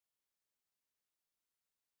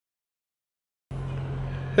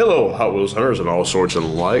Hello, Hot Wheels hunters and all sorts of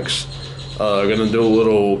likes. Gonna do a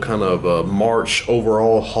little kind of March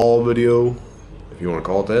overall haul video, if you want to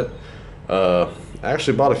call it that. I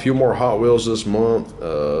actually bought a few more Hot Wheels this month.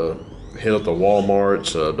 Hit up the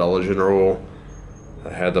Walmarts, Dollar General.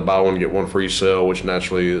 I had the buy one get one free sale, which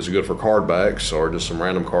naturally is good for card backs or just some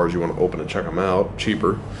random cards you want to open and check them out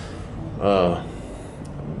cheaper.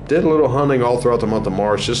 Did a little hunting all throughout the month of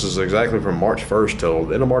March. This is exactly from March 1st till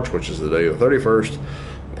the end of March, which is the day of the 31st.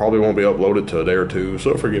 Probably won't be uploaded to a day or two,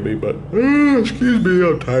 so forgive me, but excuse me,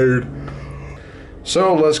 I'm tired.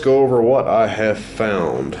 So let's go over what I have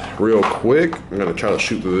found real quick. I'm gonna try to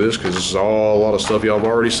shoot through this because this is all a lot of stuff y'all have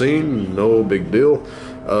already seen. No big deal.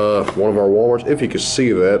 One of our Walmarts, if you can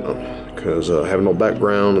see that, because having no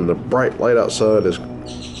background and the bright light outside is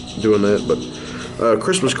doing that, but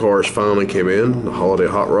Christmas cars finally came in, the holiday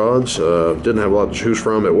hot rods. Didn't have a lot to choose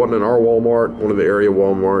from. It wasn't in our Walmart, one of the area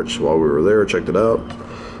Walmarts. While we were there, checked it out.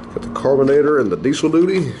 Got the Carbonator and the Diesel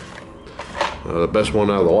Duty. The best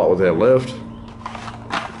one out of the lot what they have left.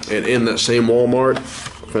 And in that same Walmart,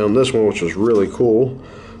 found this one, which was really cool.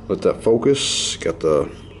 With that Focus. Got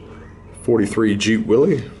the 43 Jeep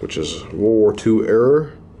Willys, which is World War II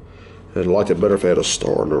era. I'd liked it better if it had a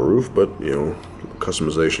star on the roof, but you know,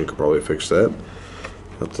 customization could probably fix that.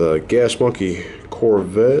 Got the Gas Monkey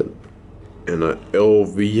Corvette and an El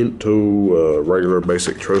Viento regular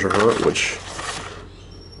basic treasure hunt, which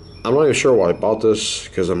I'm not even sure why I bought this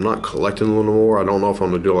because I'm not collecting them anymore. I don't know if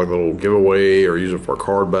I'm gonna do like a little giveaway or use it for a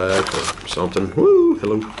card back or something. Woo,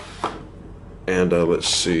 hello. And let's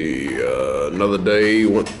see, another day,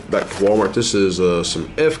 went back to Walmart. This is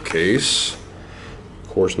some F case. Of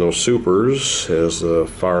course, no supers, as the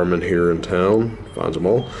fireman here in town finds them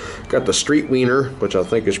all. Got the Street Wiener, which I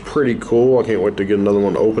think is pretty cool. I can't wait to get another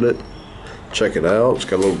one to open it. Check it out. It's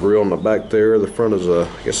got a little grill in the back there. The front is I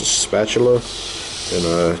guess a spatula and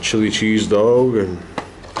a chili cheese dog, and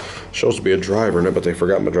shows to be a driver in it, but they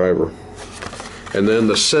forgot my driver. And then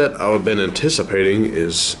the set I've been anticipating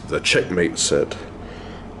is the Checkmate set,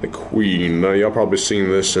 the Queen. Now y'all probably seen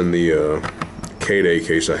this in the K-Day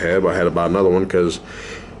case I had, but I had to buy another one because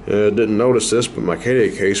I didn't notice this, but my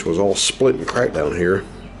K-Day case was all split and cracked down here,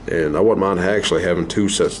 and I wouldn't mind actually having two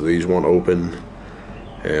sets of these, one open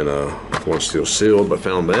and one still sealed, but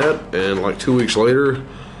found that. And like 2 weeks later,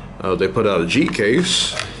 they put out a G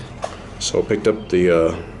case, so I picked up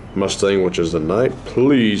the Mustang, which is the Night.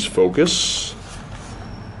 Please focus.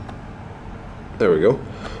 There we go.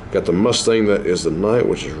 Got the Mustang that is the Night,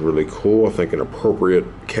 which is really cool. I think an appropriate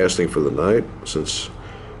casting for the Night since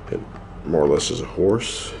it more or less is a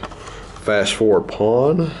horse. Fast Forward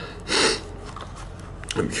Pawn.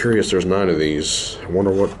 I'm curious, there's 9 of these. I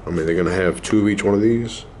wonder what, I mean, they're gonna have 2 of each one of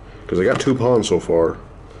these? Because they got 2 pawns so far.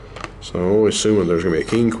 So I'm only assuming there's gonna be a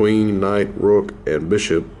King, Queen, Knight, Rook, and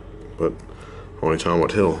Bishop, but only time will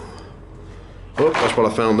tell. Well, that's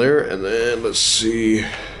what I found there. And then let's see,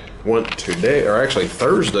 went today, or actually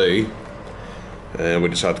Thursday, and we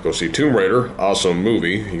decided to go see Tomb Raider. Awesome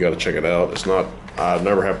movie. You got to check it out. It's not, I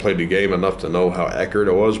never have played the game enough to know how accurate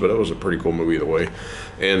it was, but it was a pretty cool movie either way.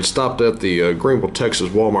 And stopped at the Greenville, Texas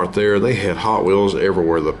Walmart there. They had Hot Wheels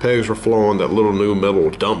everywhere. The pegs were flowing. That little new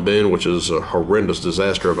metal dump bin, which is a horrendous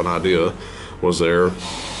disaster of an idea, was there.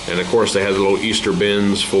 And of course they had the little Easter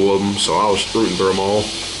bins full of them, so I was rooting through them all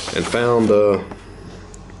and found the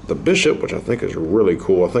Bishop, which I think is really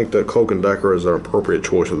cool. I think the Cloak and Decker is an appropriate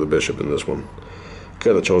choice of the Bishop in this one.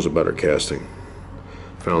 Could have chose a better casting.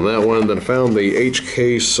 Found that one. Then found the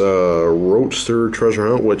H-Case Roadster Treasure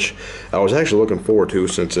Hunt, which I was actually looking forward to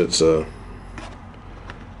since it's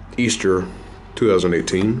Easter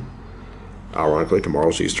 2018. Ironically,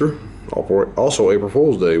 tomorrow's Easter. Also April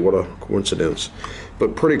Fool's Day. What a coincidence.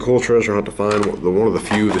 But pretty cool treasure hunt to find. One of the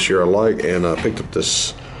few this year I like. And I picked up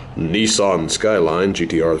this Nissan Skyline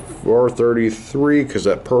GTR 433 because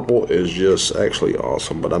that purple is just actually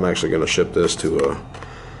awesome. But I'm actually going to ship this to a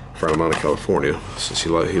friend of mine in California since he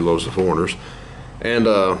loves the foreigners. And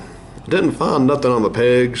didn't find nothing on the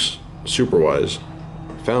pegs super wise.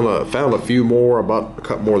 Found a few more. I bought a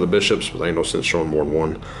couple more of the Bishops, but ain't no sense showing more than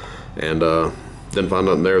one. And didn't find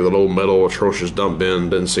nothing there. The little metal atrocious dump bin,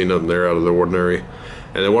 didn't see nothing there out of the ordinary.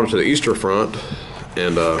 And then went up to the Easter front,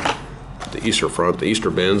 and the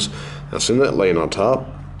Easter bins. I've seen that laying on top.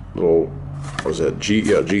 Little, what was that? G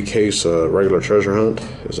case regular treasure hunt.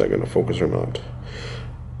 Is that going to focus or not?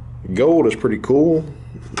 Gold is pretty cool.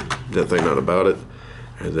 Didn't think nothing about it.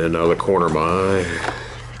 And then out of the corner of my eye,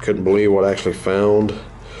 couldn't believe what I actually found.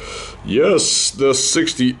 Yes, the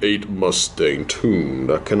 68 Mustang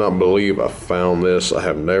tuned. I cannot believe I found this. I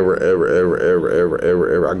have never,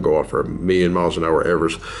 ever, I can go off for 1,000,000 miles an hour ever,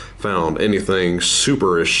 found anything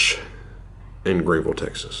superish in Greenville,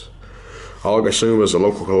 Texas. All I assume is the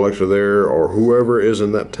local collector there or whoever is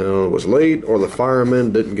in that town was late or the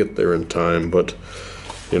firemen didn't get there in time, but,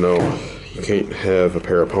 you know, you can't have a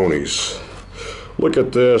pair of ponies. Look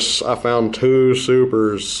at this. I found 2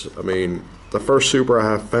 supers. I mean, the first super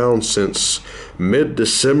I have found since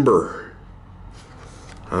mid-December.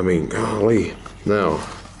 I mean, golly. Now,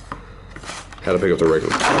 had to pick up the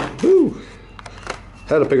regular. Woo!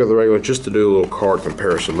 Had to pick up the regular just to do a little card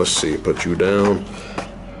comparison. Let's see. Put you down.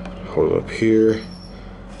 Hold it up here.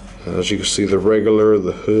 As you can see, the regular,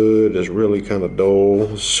 the hood is really kind of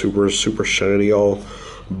dull. Super shiny, all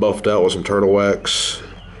buffed out with some turtle wax.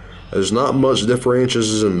 There's not much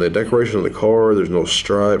differentials in the decoration of the car. There's no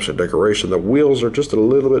stripes or decoration. The wheels are just a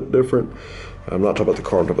little bit different. I'm not talking about the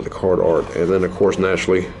car, I'm talking about the card art. And then, of course,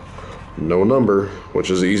 naturally, no number, which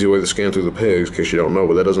is the easy way to scan through the pegs, in case you don't know.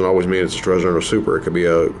 But that doesn't always mean it's a treasure or super. It could be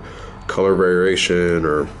a color variation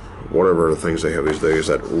or whatever the things they have these days.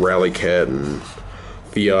 That Rally Cat and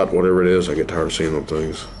Fiat, whatever it is. I get tired of seeing them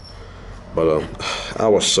things. But I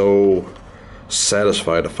was so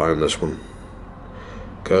satisfied to find this one.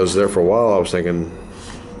 Because there for a while I was thinking,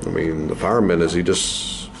 I mean, the fireman, is he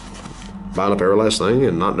just buying up every last thing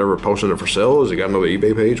and not never posting it for sale? Has he got another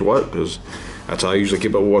eBay page? What? Because that's how I usually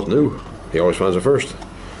keep up with what's new. He always finds it first.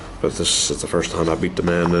 But this is the first time I beat the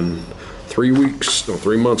man in 3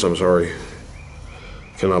 months, I'm sorry.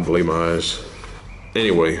 Cannot believe my eyes.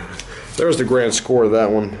 Anyway, there's the grand score of that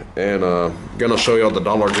one. And gonna show y'all the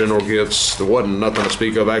Dollar General gets. There wasn't nothing to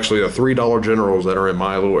speak of. Actually, the 3 Dollar Generals that are in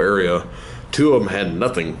my little area, 2 of them had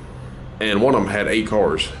nothing, and 1 of them had 8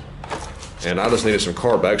 cars. And I just needed some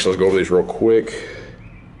car backs, so let's go over these real quick.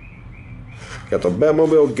 Got the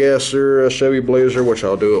Batmobile Gasser, Chevy Blazer, which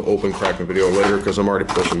I'll do an open cracking video later because I'm already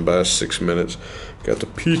pushing by 6 minutes. Got the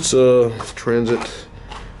Pizza Transit.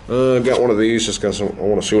 Got one of these, just got some. I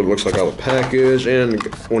want to see what it looks like out of the package. And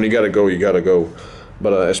when you gotta go, you gotta go.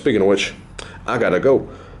 But speaking of which, I gotta go.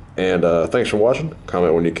 And thanks for watching.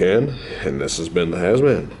 Comment when you can. And this has been the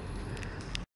Hazman.